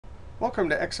Welcome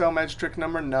to Excel Magic Trick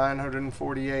number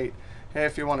 948. Hey,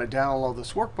 if you want to download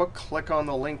this workbook, click on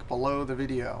the link below the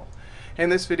video. In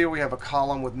this video, we have a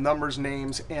column with numbers,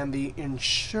 names, and the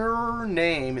insurer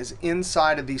name is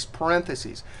inside of these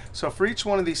parentheses. So for each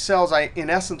one of these cells, I, in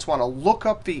essence, want to look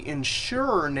up the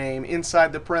insurer name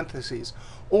inside the parentheses.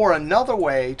 Or another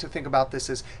way to think about this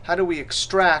is, how do we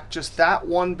extract just that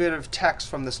one bit of text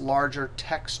from this larger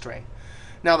text string?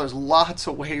 Now, there's lots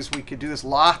of ways we could do this,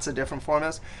 lots of different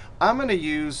formulas. I'm going to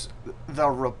use the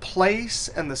replace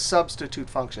and the substitute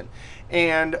function.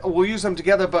 And we'll use them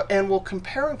together, and we'll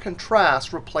compare and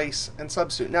contrast replace and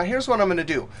substitute. Now, here's what I'm going to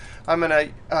do. I'm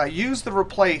going to use the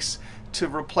replace to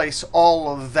replace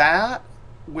all of that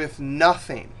with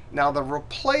nothing. Now, the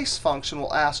replace function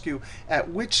will ask you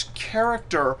at which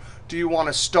character do you want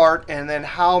to start, and then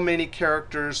how many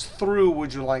characters through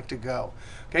would you like to go.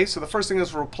 Okay, so the first thing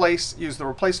is replace. Use the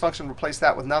replace function, replace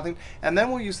that with nothing. And then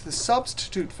we'll use the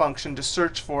substitute function to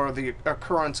search for the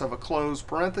occurrence of a closed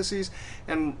parentheses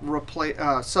and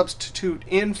substitute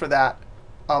in for that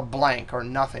a blank or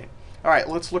nothing. All right,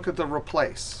 let's look at the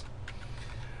replace.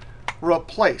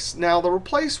 Replace. Now, the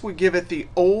replace, we give it the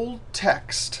old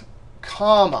text,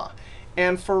 comma.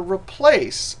 And for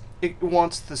replace, it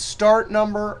wants the start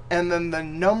number and then the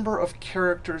number of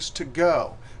characters to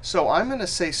go. So I'm going to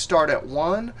say start at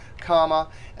 1, comma,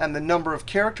 and the number of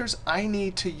characters. I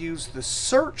need to use the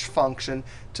search function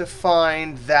to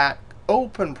find that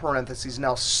open parentheses.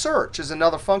 Now, search is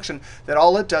another function that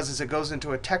all it does is it goes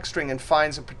into a text string and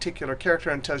finds a particular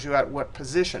character and tells you at what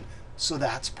position. So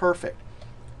that's perfect.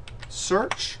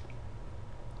 Search,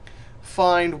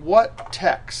 find what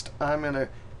text. I'm going to,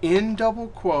 in double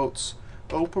quotes,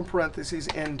 open parentheses,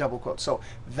 in double quotes. So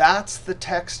that's the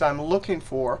text I'm looking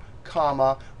for,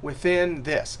 comma, within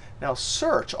this. Now,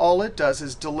 search, all it does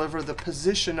is deliver the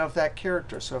position of that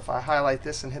character. So if I highlight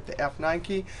this and hit the F9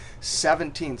 key,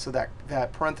 17. So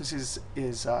that parentheses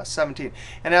is 17.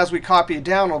 And as we copy it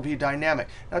down, it'll be dynamic.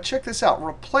 Now, check this out.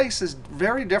 Replace is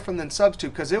very different than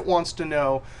substitute because it wants to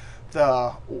know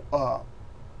the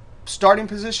starting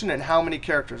position and how many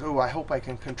characters. Oh, I hope I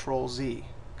can Control Z.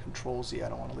 Control Z. I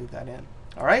don't want to leave that in.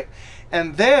 All right?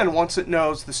 And then once it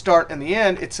knows the start and the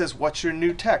end, it says, what's your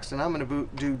new text? And I'm going to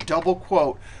do double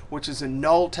quote, which is a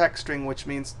null text string, which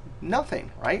means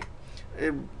nothing, right?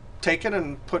 Take it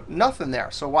and put nothing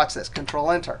there. So watch this.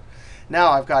 Control-Enter.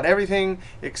 Now I've got everything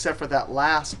except for that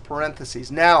last parentheses.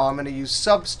 Now I'm going to use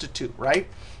substitute, right?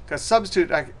 Because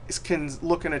substitute can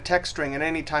look in a text string, and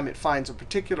anytime it finds a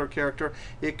particular character,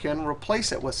 it can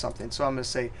replace it with something. So I'm going to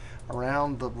say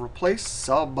around the replace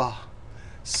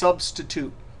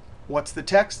substitute. What's the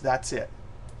text? That's it.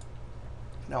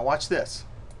 Now watch this.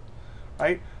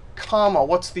 Right? Comma.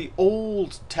 What's the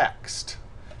old text?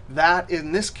 That,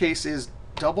 in this case, is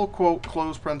double quote,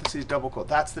 close parentheses, double quote.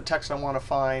 That's the text I want to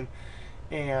find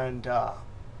and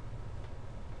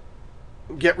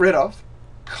get rid of.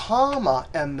 Comma,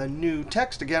 and the new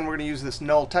text. Again, we're going to use this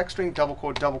null text string, double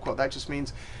quote, double quote. That just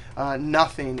means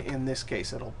nothing in this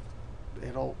case. It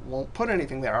won't put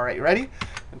anything there. All right, you ready?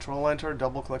 Control-Enter,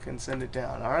 double-click, and send it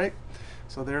down. All right?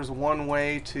 So there's one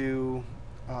way to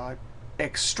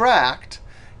extract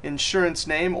insurance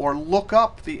name or look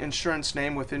up the insurance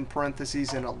name within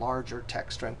parentheses in a larger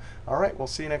text string. All right, we'll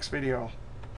see you next video.